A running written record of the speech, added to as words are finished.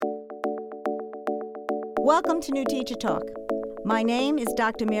Welcome to New Teacher Talk. My name is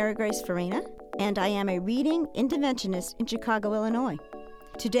Dr. Marygrace Farina, and I am a reading interventionist in Chicago, Illinois.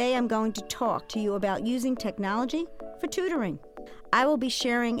 Today I'm going to talk to you about using technology for tutoring. I will be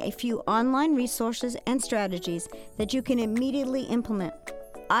sharing a few online resources and strategies that you can immediately implement.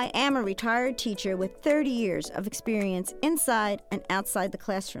 I am a retired teacher with 30 years of experience inside and outside the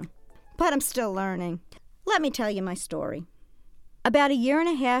classroom, but I'm still learning. Let me tell you my story. About a year and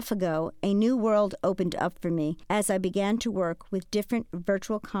a half ago, a new world opened up for me as I began to work with different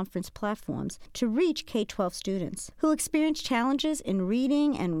virtual conference platforms to reach K-12 students who experience challenges in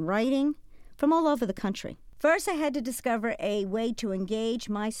reading and writing from all over the country. First, I had to discover a way to engage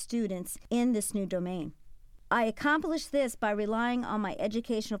my students in this new domain. I accomplished this by relying on my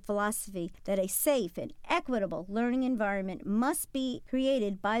educational philosophy that a safe and equitable learning environment must be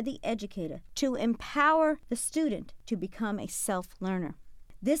created by the educator to empower the student to become a self-learner.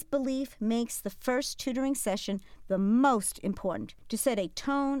 This belief makes the first tutoring session the most important to set a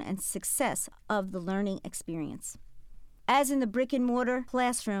tone and success of the learning experience. As in the brick-and-mortar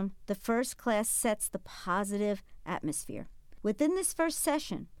classroom, the first class sets the positive atmosphere. Within this first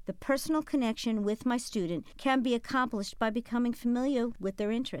session, the personal connection with my student can be accomplished by becoming familiar with their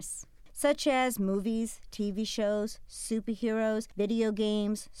interests, such as movies, TV shows, superheroes, video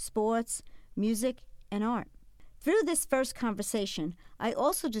games, sports, music, and art. Through this first conversation, I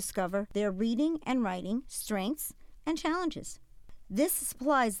also discover their reading and writing strengths and challenges. This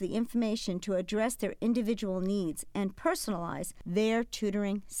supplies the information to address their individual needs and personalize their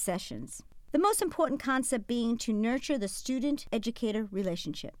tutoring sessions. The most important concept being to nurture the student-educator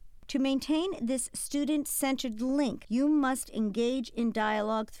relationship. To maintain this student-centered link, you must engage in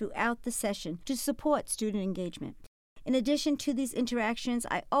dialogue throughout the session to support student engagement. In addition to these interactions,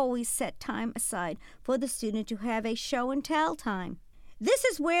 I always set time aside for the student to have a show and tell time. This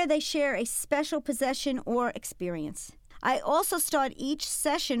is where they share a special possession or experience. I also start each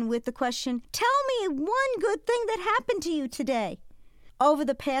session with the question, "Tell me one good thing that happened to you today." Over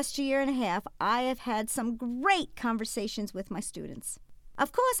the past year and a half, I have had some great conversations with my students.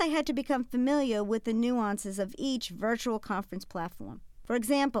 Of course, I had to become familiar with the nuances of each virtual conference platform. For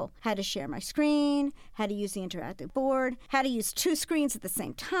example, how to share my screen, how to use the interactive board, how to use two screens at the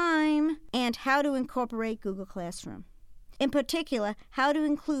same time, and how to incorporate Google Classroom. In particular, how to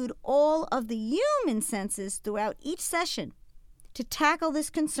include all of the human senses throughout each session. To tackle this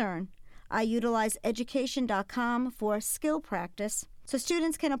concern, I utilize education.com for skill practice, so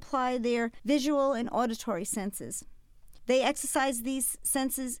students can apply their visual and auditory senses. They exercise these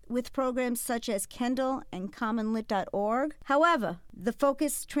senses with programs such as Kendall and commonlit.org. However, the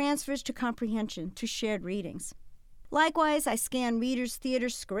focus transfers to comprehension to shared readings. Likewise, I scan readers' theater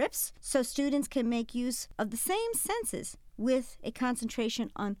scripts so students can make use of the same senses with a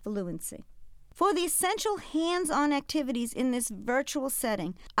concentration on fluency. For the essential hands-on activities in this virtual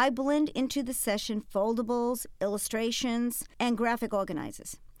setting, I blend into the session foldables, illustrations, and graphic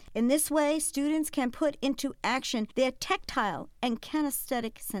organizers. In this way, students can put into action their tactile and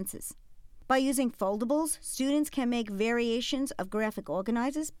kinesthetic senses. By using foldables, students can make variations of graphic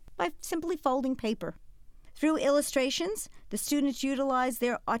organizers by simply folding paper. Through illustrations, the students utilize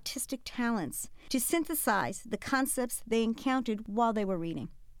their artistic talents to synthesize the concepts they encountered while they were reading.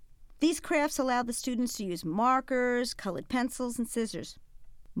 These crafts allow the students to use markers, colored pencils, and scissors.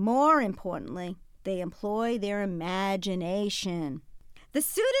 More importantly, they employ their imagination. The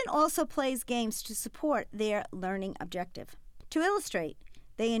student also plays games to support their learning objective. To illustrate,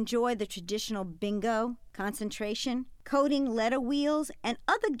 they enjoy the traditional bingo, concentration, coding letter wheels, and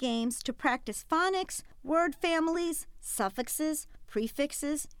other games to practice phonics, word families, suffixes,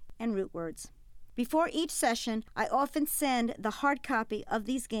 prefixes, and root words. Before each session, I often send the hard copy of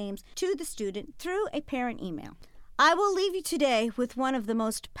these games to the student through a parent email. I will leave you today with one of the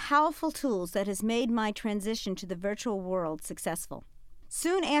most powerful tools that has made my transition to the virtual world successful.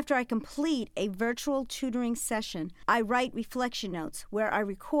 Soon after I complete a virtual tutoring session, I write reflection notes where I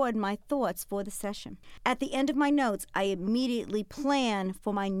record my thoughts for the session. At the end of my notes, I immediately plan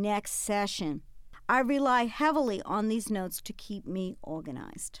for my next session. I rely heavily on these notes to keep me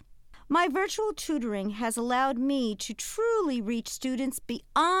organized. My virtual tutoring has allowed me to truly reach students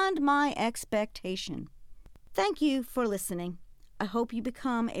beyond my expectation. Thank you for listening. I hope you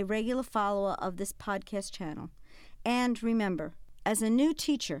become a regular follower of this podcast channel. And remember, as a new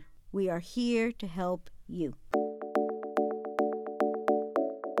teacher, we are here to help you.